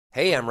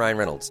Hey, I'm Ryan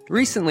Reynolds.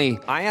 Recently,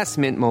 I asked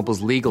Mint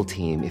Mobile's legal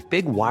team if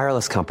big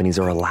wireless companies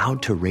are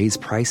allowed to raise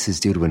prices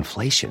due to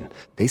inflation.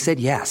 They said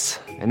yes.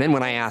 And then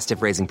when I asked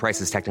if raising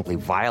prices technically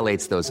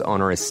violates those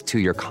onerous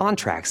two-year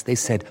contracts, they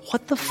said,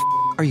 "What the f***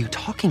 are you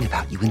talking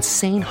about, you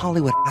insane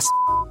Hollywood ass?"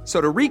 So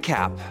to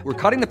recap, we're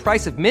cutting the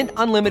price of Mint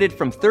Unlimited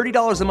from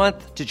 $30 a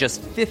month to just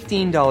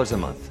 $15 a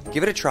month.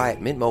 Give it a try at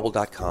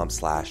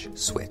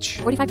mintmobile.com/switch.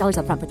 $45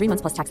 up front for 3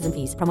 months plus taxes and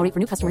fees. Promo rate for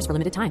new customers for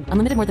limited time.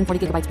 Unlimited more than 40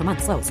 gigabytes per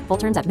month. Slows full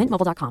terms at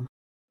mintmobile.com.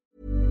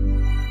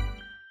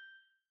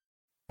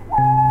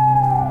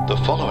 The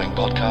following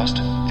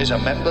podcast is a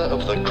member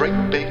of the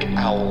Great Big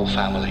Owl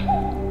family.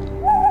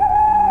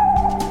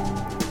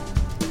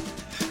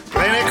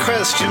 20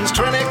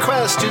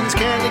 questions,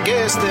 can you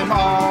guess them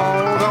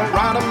all? Don't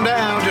write them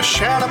down, just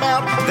shout them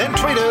out, then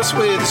tweet us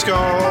with a score.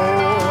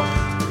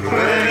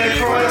 20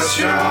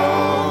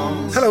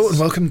 questions. Hello and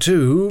welcome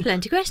to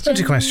Plenty Questions.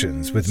 Plenty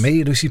Questions with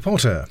me, Lucy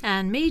Porter.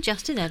 And me,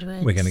 Justin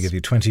Edwards. We're going to give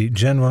you 20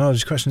 general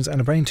knowledge questions and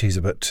a brain teaser,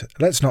 but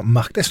let's not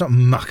muck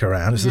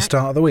around. It's the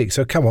start of the week.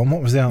 So come on,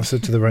 what was the answer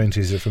to the brain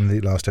teaser from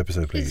the last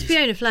episode, please? It's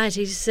Fiona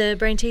Flaherty's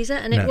brain teaser,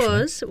 and it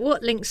was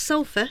what links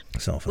sulphur,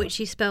 which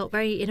she spelt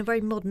in a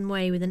very modern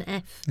way with an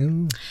F.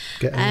 Ooh,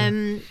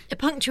 a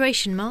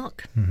punctuation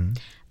mark. Mm-hmm.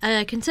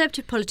 A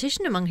Conservative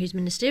politician among whose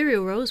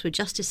ministerial roles were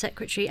Justice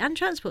Secretary and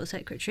Transport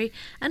Secretary,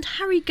 and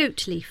Harry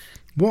Goatleaf.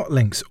 What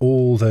links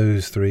all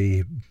those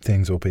three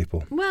things or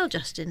people? Well,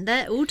 Justin,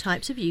 they're all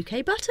types of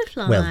UK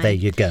butterfly. Well, there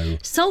you go.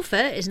 Sulphur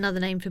is another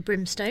name for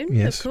brimstone,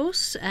 yes, of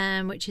course,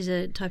 which is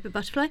a type of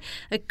butterfly.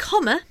 A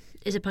comma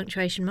is a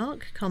punctuation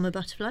mark, comma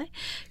butterfly.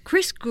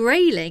 Chris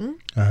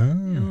Grayling,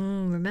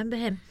 remember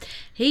him?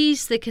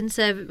 He's the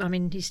Conservative. I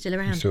mean, he's still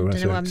around. Still around,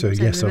 Don't know why I'm so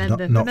saying yes,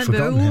 remember. I've not Remember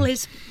forgotten all him.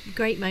 his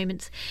great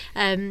moments.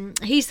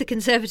 He's the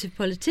Conservative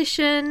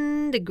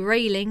politician, the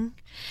Grayling.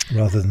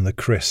 Rather than the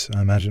Chris,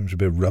 I imagine it would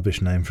be a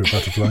rubbish name for a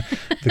butterfly.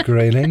 The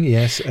Grayling,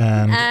 yes,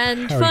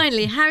 and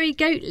finally, Harry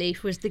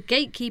Goatleaf was the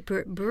gatekeeper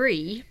at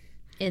Bree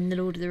in The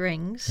Lord of the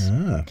Rings.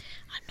 Ah.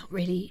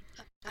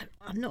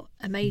 I'm not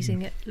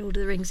amazing at Lord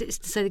of the Rings. It's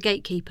the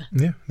gatekeeper.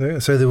 Yeah,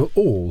 so they were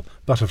all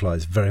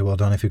butterflies. Very well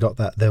done if you got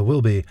that. There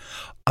will be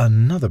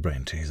another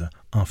brain teaser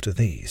after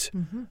these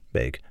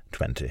big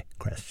 20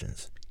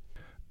 questions.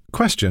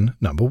 Question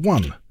number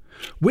 1.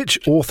 Which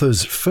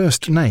author's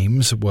first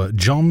names were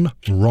John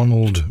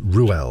Ronald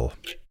Reuel?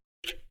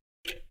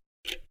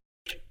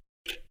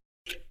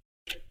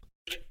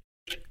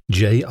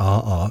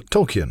 J.R.R.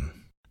 Tolkien.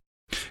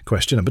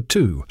 Question number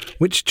 2.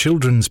 Which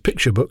children's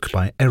picture book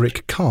by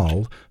Eric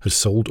Carle has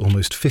sold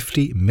almost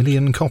 50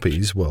 million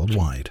copies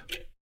worldwide?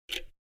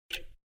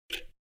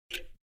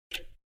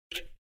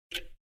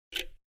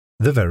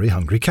 The Very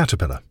Hungry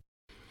Caterpillar.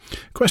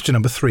 Question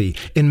number 3.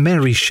 In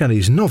Mary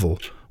Shelley's novel,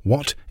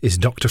 what is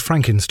Dr.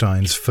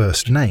 Frankenstein's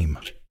first name?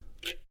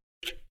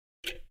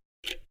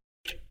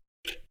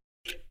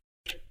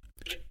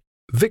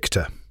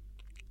 Victor.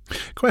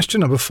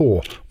 Question number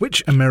 4.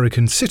 Which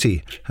American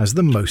city has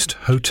the most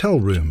hotel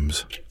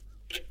rooms?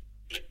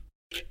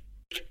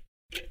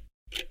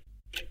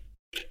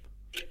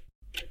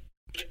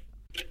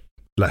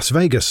 Las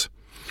Vegas.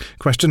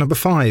 Question number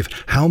 5.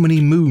 How many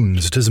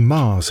moons does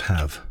Mars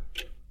have?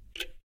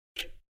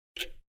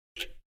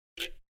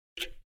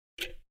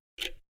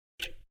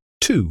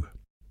 2.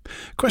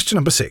 Question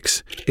number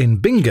 6. In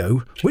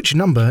bingo, which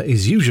number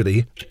is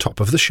usually top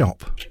of the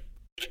shop?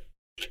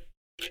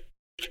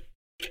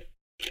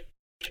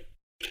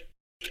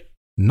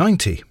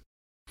 90.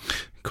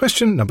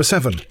 Question number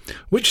 7.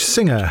 Which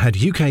singer had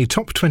UK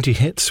top 20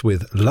 hits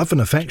with Love and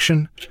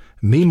Affection,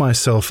 Me,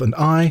 Myself and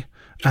I,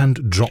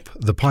 and Drop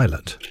the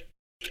Pilot?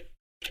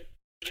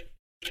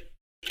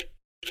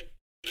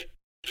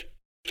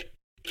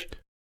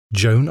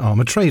 Joan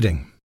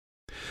Armatrading.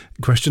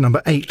 Question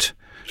number 8.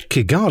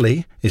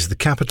 Kigali is the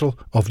capital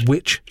of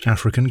which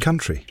African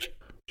country?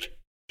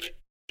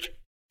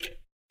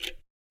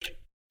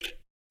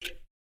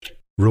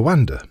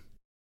 Rwanda.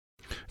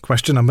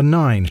 Question number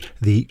 9.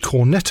 The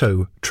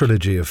Cornetto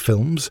trilogy of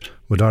films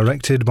were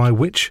directed by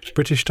which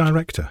British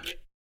director?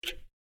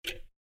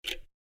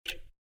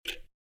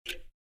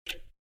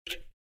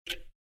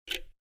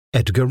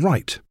 Edgar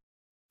Wright.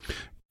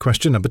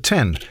 Question number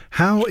 10.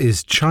 How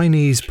is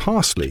Chinese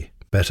parsley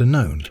better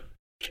known?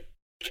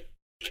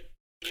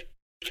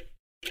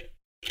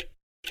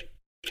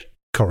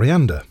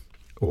 Coriander,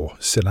 or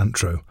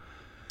cilantro.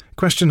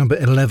 Question number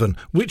 11.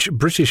 Which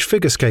British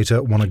figure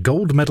skater won a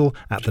gold medal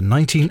at the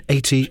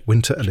 1980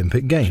 Winter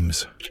Olympic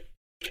Games?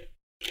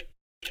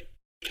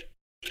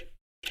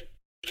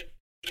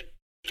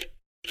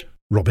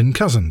 Robin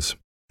Cousins.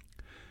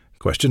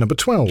 Question number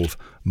 12.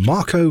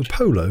 Marco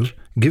Polo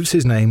gives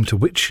his name to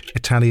which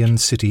Italian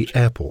city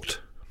airport?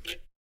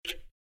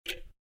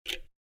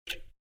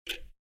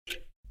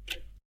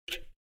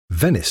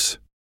 Venice.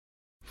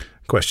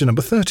 Question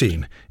number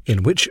 13.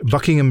 In which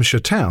Buckinghamshire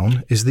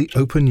town is the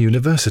Open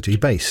University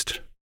based?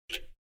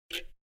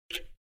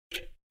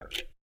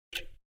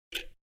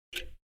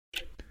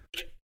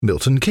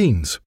 Milton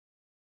Keynes.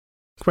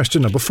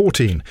 Question number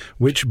 14.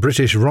 Which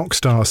British rock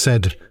star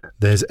said,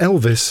 There's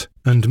Elvis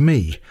and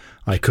me.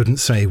 I couldn't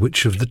say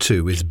which of the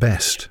two is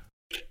best.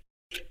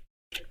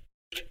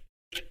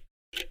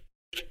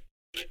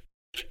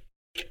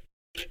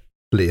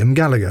 Liam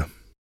Gallagher.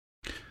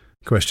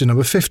 Question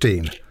number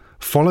 15.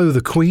 Follow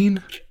the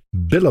Queen,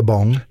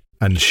 Billabong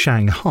and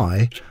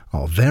Shanghai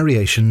are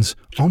variations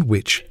on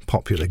which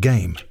popular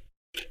game?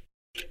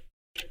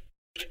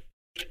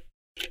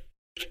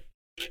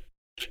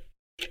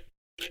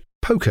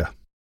 Poker.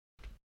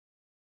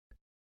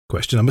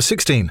 Question number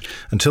 16.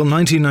 Until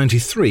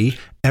 1993,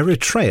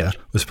 Eritrea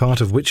was part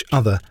of which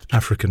other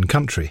African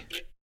country?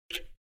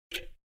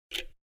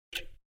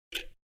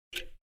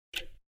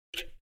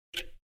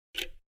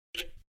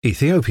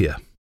 Ethiopia.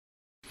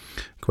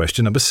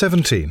 Question number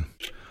 17.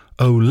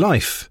 Oh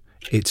life,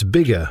 it's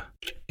bigger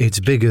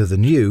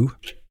than you,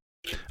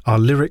 are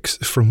lyrics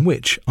from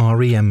which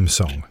REM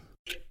song?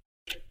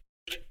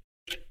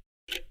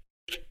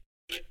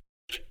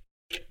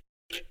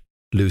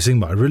 Losing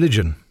My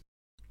Religion.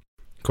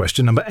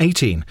 Question number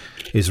 18.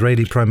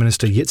 Israeli Prime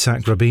Minister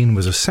Yitzhak Rabin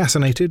was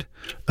assassinated,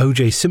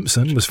 O.J.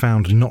 Simpson was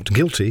found not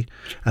guilty,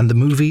 and the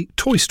movie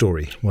Toy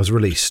Story was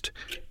released.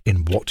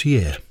 In what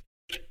year?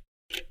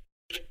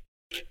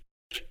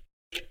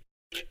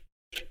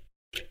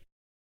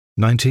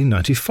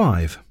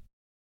 (1995).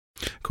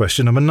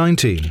 Question number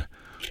 19.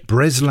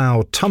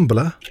 Breslau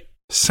tumbler,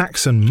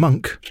 Saxon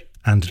monk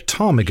and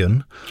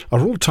ptarmigan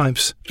are all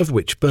types of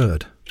which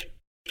bird?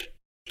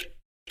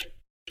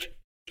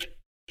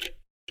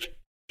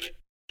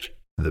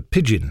 The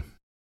pigeon.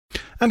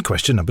 And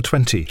question number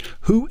 20.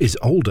 Who is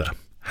older,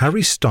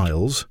 Harry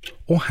Styles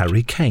or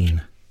Harry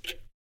Kane?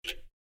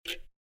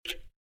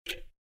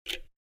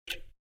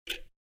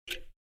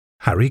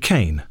 Harry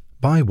Kane,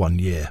 by 1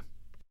 year.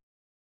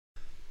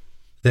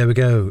 There we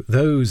go.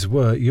 Those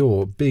were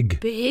your big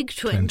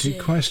 20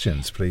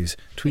 questions. Please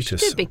tweet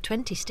us. Do a big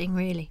 20 sting,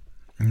 really.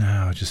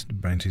 No, just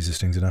brain teaser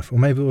stings enough. Or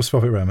maybe we'll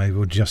swap it around. Maybe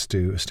we'll just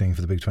do a sting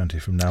for the big 20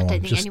 from now on. I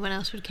don't think anyone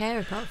else would care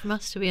apart from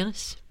us, to be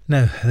honest.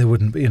 No, they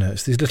wouldn't, but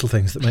it's these little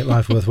things that make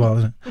life worthwhile,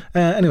 isn't it?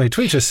 Anyway,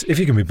 tweet us if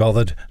you can be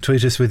bothered.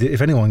 Tweet us with,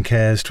 if anyone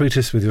cares, tweet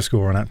us with your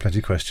score on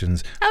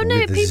 @plentyquestions. Oh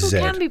no, people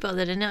can be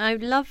bothered, and I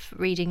love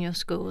reading your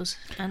scores,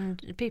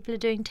 and people are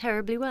doing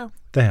terribly well.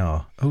 They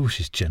are. Oh,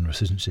 she's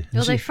generous, isn't she?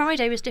 Although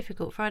Friday was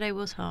difficult. Friday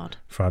was hard.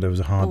 Friday was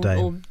a hard day.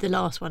 Or the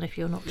last one, if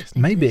you're not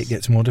listening. Maybe it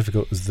gets more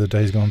difficult as the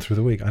day's gone through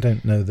the week. I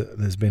don't know that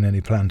there's been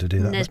any plan to do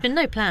that. There's been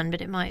no plan, but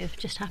it might have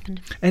just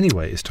happened.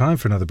 Anyway, it's time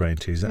for another brain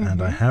teaser,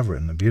 and I have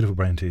written a beautiful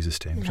brain teaser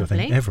sting, which I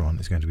think everyone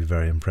is going to be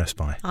very impressed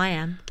by. I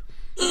am.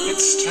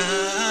 It's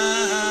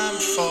time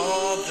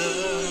for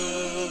the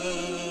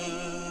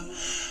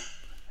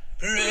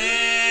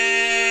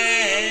brain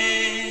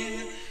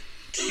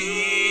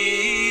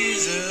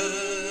teaser.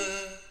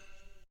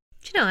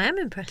 Do you know, I am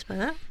impressed by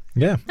that.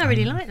 Yeah. I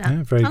really like that.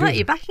 Yeah, very I like good.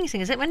 your backing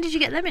singers. When did you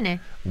get them in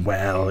here?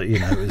 Well,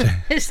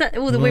 It's that,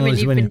 all the women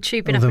you've been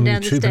trooping up and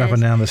down the stairs. Trooping up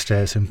and down the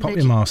stairs. And pop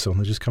your mask on.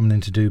 They're just coming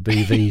in to do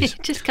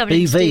BVs. Just coming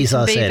in to do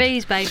some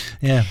BVs, babe.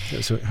 Yeah,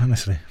 that's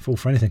honestly, fall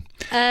for anything.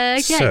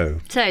 Okay.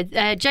 So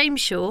James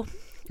Shaw.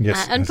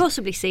 Yes. And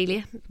possibly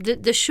Celia.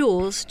 The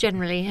Shaws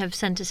generally have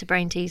sent us a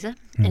brain teaser,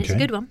 and it's a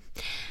good one.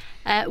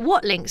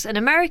 What links an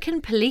American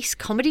police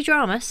comedy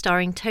drama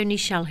starring Tony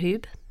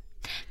Shalhoub,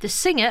 the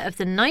singer of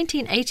the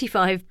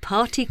 1985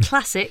 party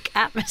classic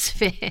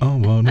Atmosphere? Oh,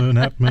 what an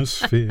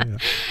atmosphere.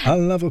 I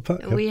love a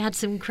party. We had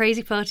some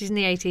crazy parties in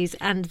the 80s.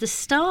 And the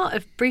star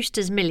of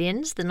Brewster's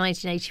Millions, the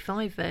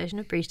 1985 version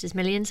of Brewster's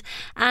Millions,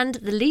 and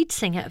the lead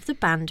singer of the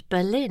band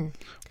Berlin.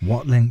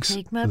 What links?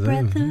 Take my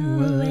breath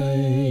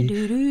away.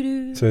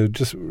 Do-do-do. So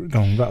just go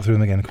on, back through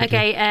them again quickly.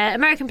 Okay,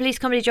 American police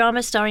comedy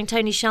drama starring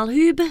Tony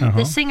Shalhoub,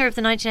 the singer of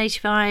the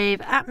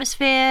 1985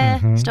 Atmosphere,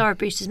 star of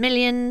Brewster's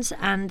Millions,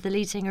 and the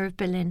lead singer of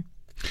Berlin.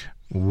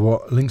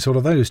 What links all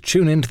of those?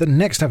 Tune in to the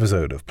next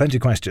episode of Plenty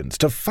Questions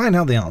to find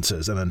out the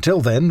answers. And until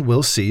then,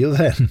 we'll see you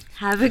then.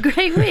 Have a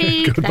great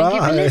week. Goodbye. Thank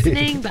you for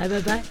listening. Bye.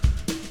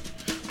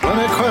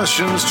 20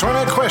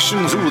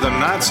 questions. Ooh, the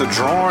nights are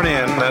drawing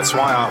in. That's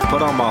why I've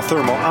put on my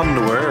thermal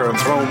underwear and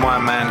thrown my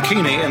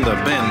mankini in the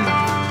bin.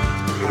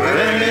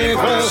 20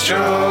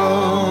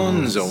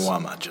 questions. Oh, I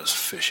might just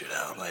fish it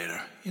out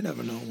later. You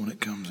never know when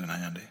it comes in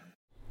handy.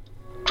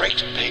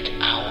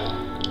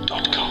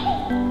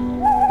 GreatBigOwl.com.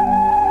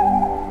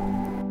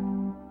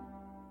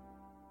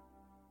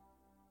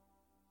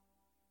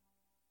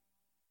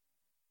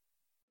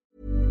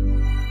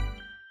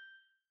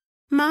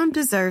 Mom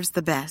deserves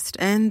the best,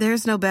 and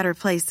there's no better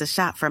place to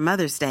shop for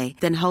Mother's Day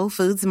than Whole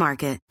Foods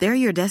Market. They're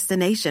your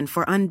destination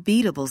for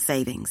unbeatable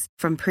savings,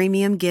 from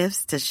premium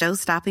gifts to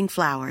show-stopping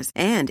flowers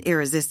and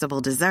irresistible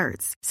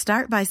desserts.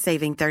 Start by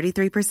saving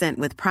 33%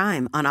 with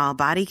Prime on all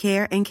body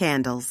care and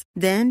candles.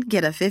 Then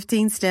get a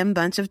 15-stem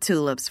bunch of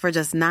tulips for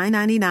just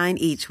 $9.99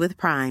 each with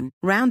Prime.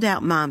 Round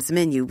out Mom's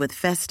menu with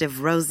festive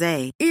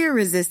rosé,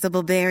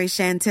 irresistible berry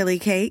chantilly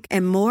cake,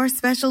 and more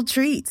special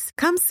treats.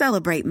 Come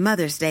celebrate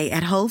Mother's Day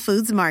at Whole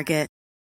Foods Market.